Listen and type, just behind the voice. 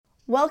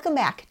Welcome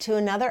back to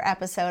another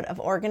episode of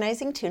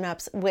Organizing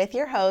Tune-Ups with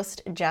your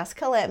host,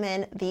 Jessica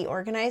Littman, the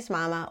Organized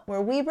Mama,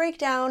 where we break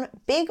down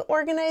big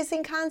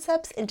organizing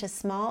concepts into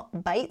small,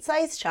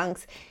 bite-sized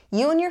chunks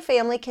you and your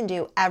family can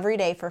do every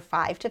day for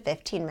 5 to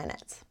 15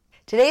 minutes.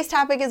 Today's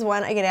topic is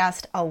one I get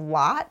asked a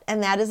lot,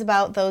 and that is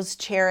about those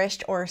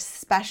cherished or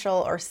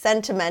special or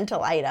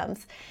sentimental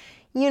items.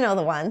 You know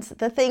the ones,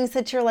 the things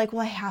that you're like,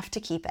 well, I have to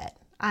keep it.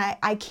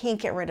 I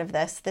can't get rid of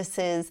this. This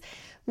is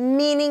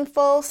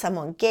meaningful.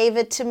 Someone gave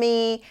it to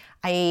me.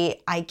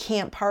 I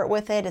can't part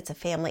with it. It's a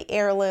family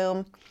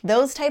heirloom.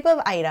 Those type of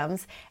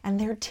items, and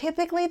they're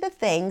typically the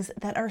things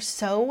that are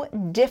so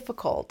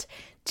difficult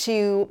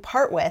to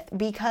part with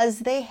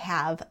because they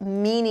have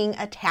meaning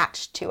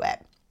attached to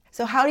it.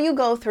 So how do you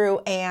go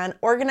through and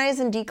organize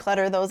and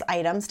declutter those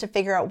items to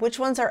figure out which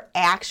ones are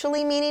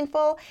actually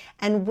meaningful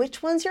and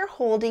which ones you're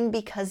holding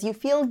because you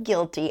feel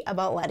guilty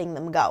about letting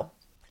them go?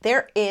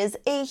 There is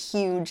a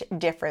huge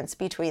difference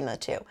between the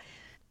two.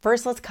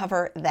 First, let's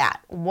cover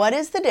that. What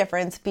is the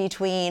difference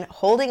between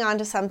holding on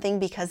to something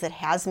because it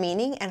has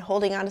meaning and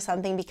holding on to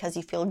something because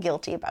you feel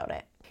guilty about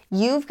it?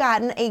 You've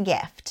gotten a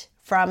gift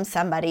from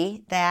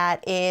somebody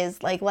that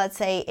is, like, let's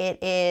say it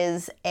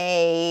is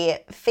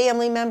a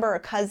family member,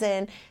 a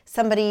cousin,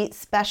 somebody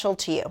special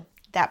to you.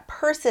 That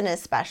person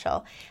is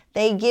special.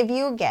 They give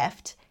you a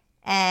gift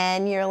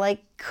and you're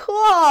like,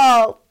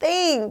 cool,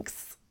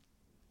 thanks.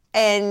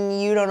 And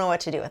you don't know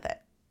what to do with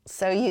it.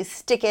 So you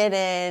stick it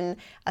in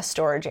a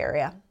storage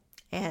area,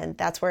 and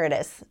that's where it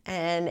is.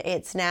 And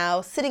it's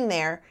now sitting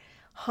there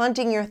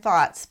haunting your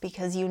thoughts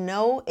because you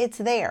know it's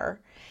there.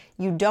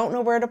 You don't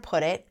know where to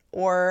put it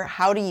or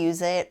how to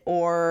use it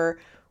or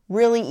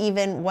really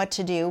even what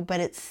to do, but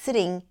it's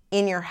sitting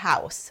in your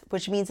house,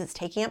 which means it's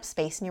taking up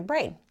space in your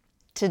brain.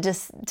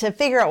 To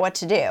figure out what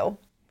to do,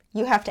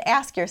 you have to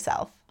ask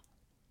yourself,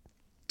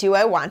 do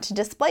I want to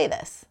display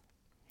this?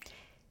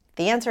 If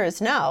the answer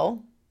is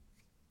no,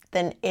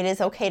 then it is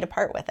okay to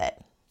part with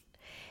it.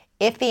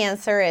 If the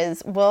answer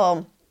is,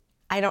 well,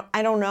 I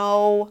don't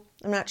know,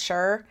 I'm not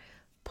sure,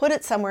 put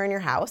it somewhere in your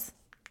house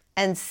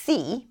and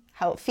see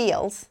how it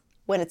feels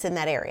when it's in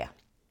that area.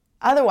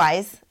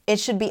 Otherwise, it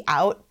should be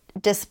out,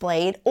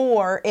 displayed,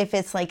 or if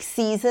it's like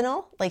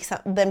seasonal,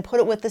 then put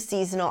it with the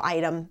seasonal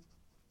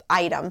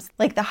items,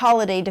 like the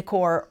holiday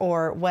decor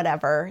or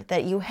whatever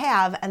that you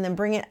have, and then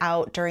bring it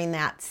out during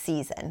that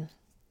season.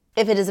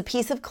 If it is a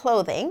piece of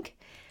clothing,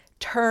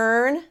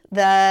 turn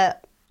the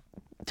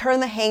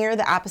hanger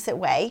the opposite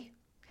way.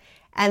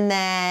 And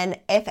then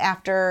if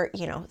after,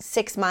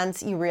 6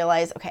 months you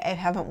realize, okay, I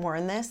haven't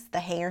worn this, the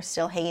hanger's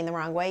still hanging the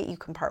wrong way, you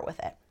can part with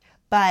it.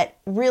 But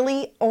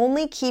really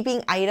only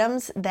keeping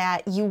items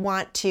that you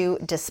want to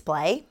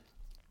display,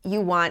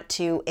 you want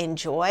to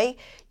enjoy,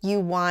 you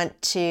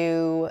want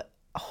to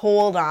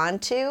hold on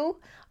to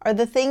are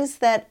the things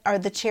that are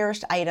the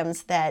cherished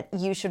items that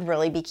you should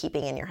really be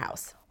keeping in your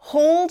house.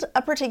 Hold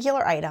a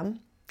particular item,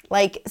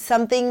 like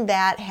something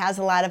that has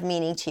a lot of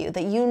meaning to you,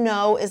 that you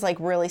know is like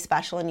really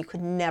special and you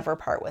could never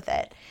part with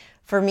it.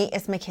 For me,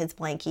 it's my kids'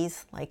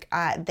 blankies.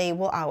 We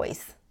will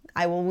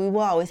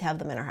always have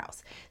them in our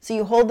house. So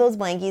you hold those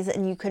blankies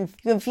and you can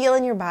feel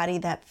in your body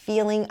that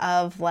feeling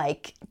of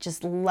like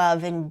just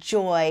love and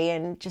joy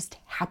and just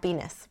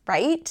happiness,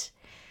 right?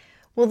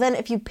 Well, then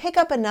if you pick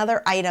up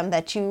another item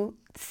that you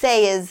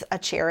say is a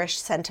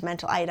cherished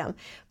sentimental item,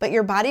 but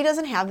your body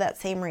doesn't have that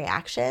same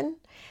reaction,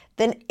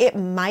 then it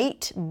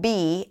might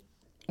be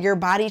your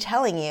body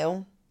telling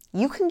you,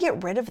 you can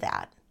get rid of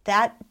that.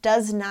 That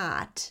does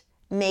not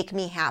make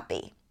me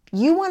happy.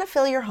 You want to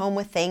fill your home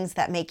with things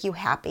that make you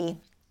happy,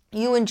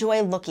 you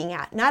enjoy looking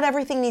at. Not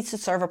everything needs to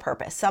serve a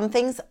purpose. Some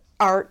things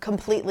are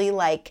completely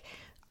like,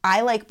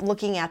 I like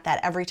looking at that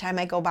every time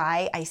I go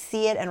by. I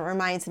see it and it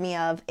reminds me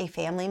of a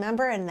family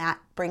member, and that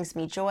brings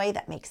me joy,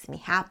 that makes me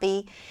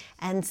happy.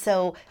 And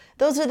so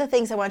those are the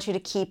things I want you to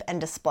keep and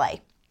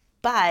display.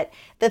 But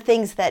the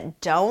things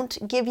that don't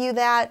give you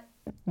that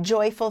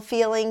joyful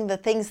feeling, the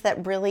things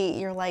that really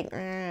you're like,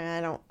 I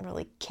don't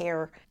really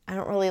care. I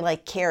don't really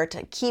care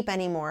to keep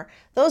anymore.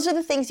 Those are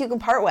the things you can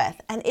part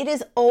with. And it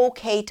is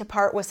okay to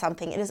part with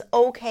something. It is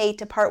okay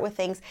to part with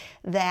things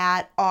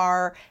that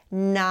are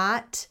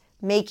not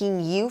making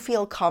you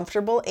feel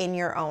comfortable in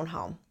your own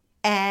home.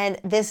 And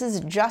this is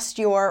just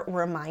your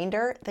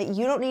reminder that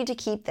you don't need to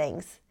keep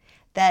things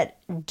that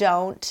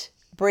don't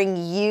bring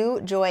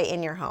you joy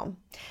in your home.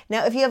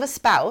 Now, if you have a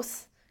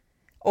spouse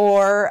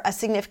or a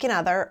significant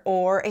other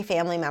or a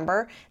family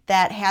member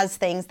that has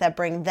things that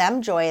bring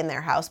them joy in their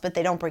house, but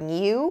they don't bring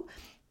you,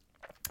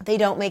 they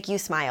don't make you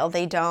smile,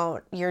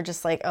 you're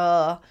just like,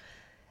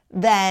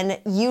 then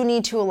you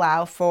need to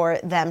allow for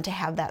them to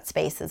have that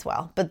space as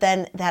well. But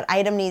then that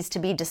item needs to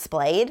be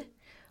displayed,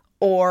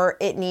 or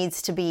it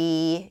needs to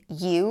be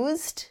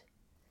used,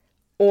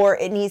 or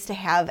it needs to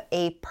have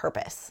a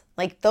purpose.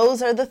 Like,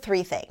 those are the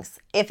three things.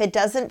 If it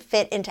doesn't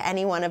fit into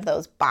any one of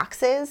those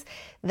boxes,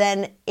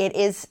 then it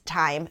is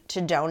time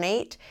to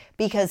donate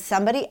because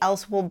somebody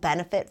else will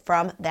benefit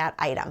from that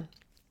item.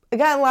 I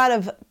got a lot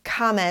of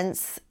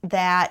comments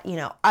that,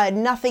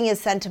 nothing is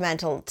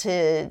sentimental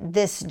to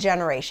this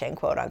generation,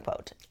 quote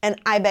unquote.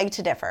 And I beg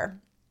to differ.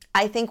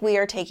 I think we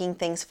are taking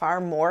things far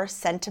more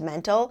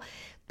sentimental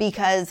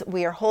because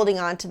we are holding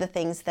on to the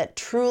things that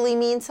truly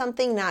mean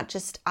something, not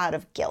just out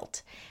of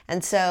guilt.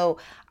 And so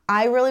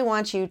I really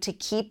want you to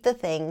keep the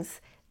things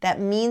that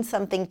mean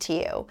something to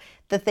you,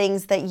 the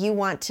things that you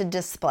want to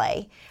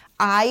display.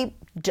 I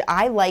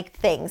like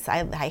things.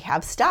 I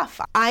have stuff.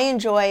 I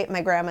enjoy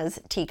my grandma's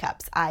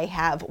teacups. I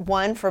have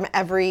one from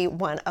every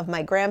one of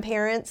my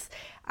grandparents.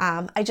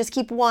 I just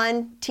keep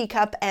one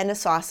teacup and a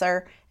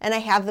saucer, and I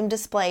have them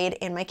displayed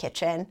in my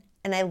kitchen,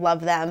 and I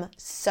love them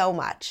so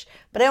much.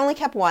 But I only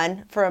kept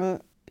one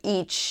from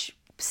each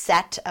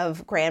set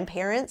of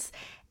grandparents,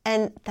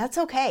 and that's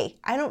okay.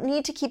 I don't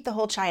need to keep the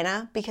whole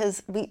china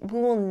because we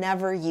will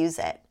never use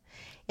it.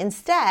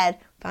 Instead,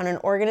 found an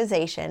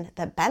organization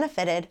that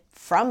benefited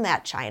from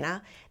that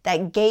china,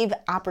 that gave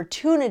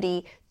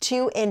opportunity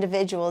to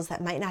individuals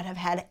that might not have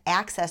had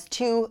access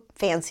to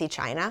fancy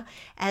china.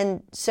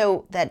 And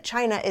so that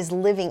china is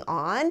living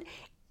on.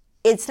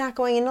 It's not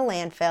going into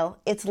landfill.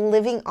 It's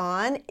living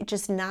on,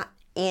 just not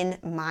in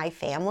my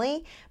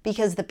family,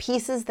 because the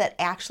pieces that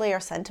actually are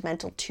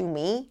sentimental to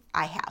me,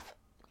 I have.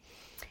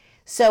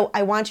 So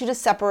I want you to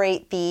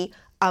separate the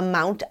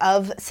amount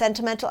of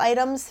sentimental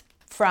items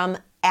from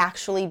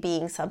actually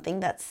being something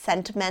that's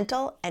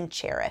sentimental and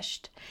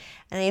cherished.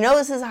 And I know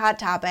this is a hot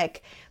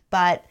topic,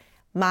 but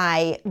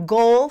my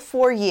goal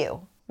for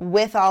you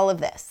with all of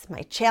this,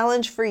 my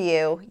challenge for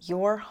you,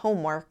 your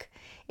homework,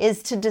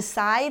 is to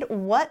decide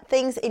what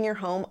things in your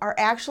home are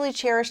actually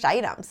cherished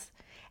items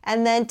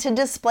and then to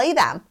display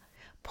them.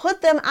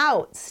 Put them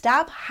out.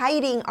 Stop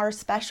hiding our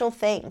special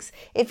things.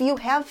 If you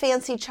have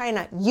fancy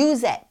china,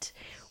 use it.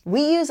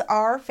 We use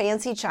our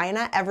fancy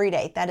china every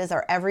day. That is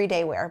our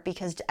everyday wear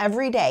because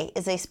every day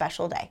is a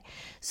special day.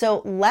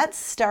 So let's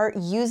start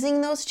using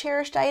those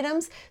cherished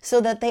items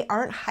so that they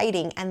aren't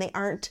hiding and they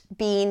aren't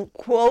being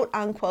quote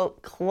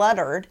unquote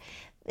cluttered.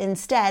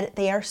 Instead,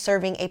 they are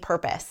serving a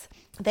purpose.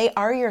 They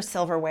are your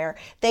silverware.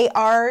 They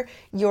are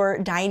your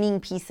dining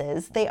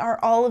pieces. They are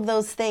all of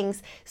those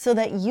things so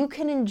that you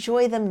can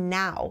enjoy them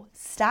now.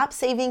 Stop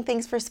saving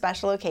things for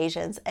special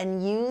occasions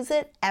and use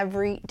it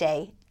every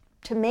day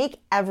to make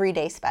every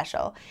day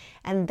special.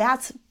 And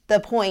that's the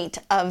point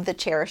of the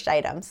cherished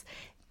items.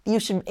 You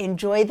should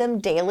enjoy them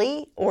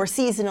daily or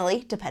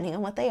seasonally, depending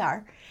on what they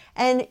are.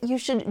 And you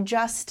should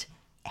just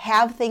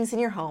have things in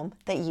your home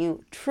that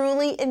you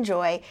truly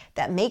enjoy,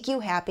 that make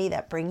you happy,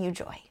 that bring you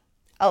joy.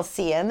 I'll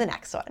see you in the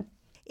next one.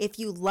 If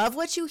you love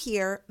what you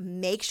hear,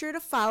 make sure to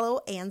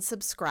follow and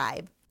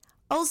subscribe.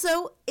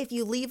 Also, if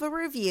you leave a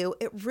review,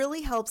 it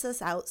really helps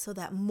us out so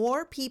that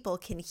more people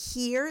can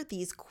hear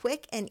these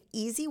quick and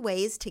easy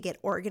ways to get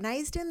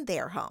organized in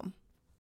their home.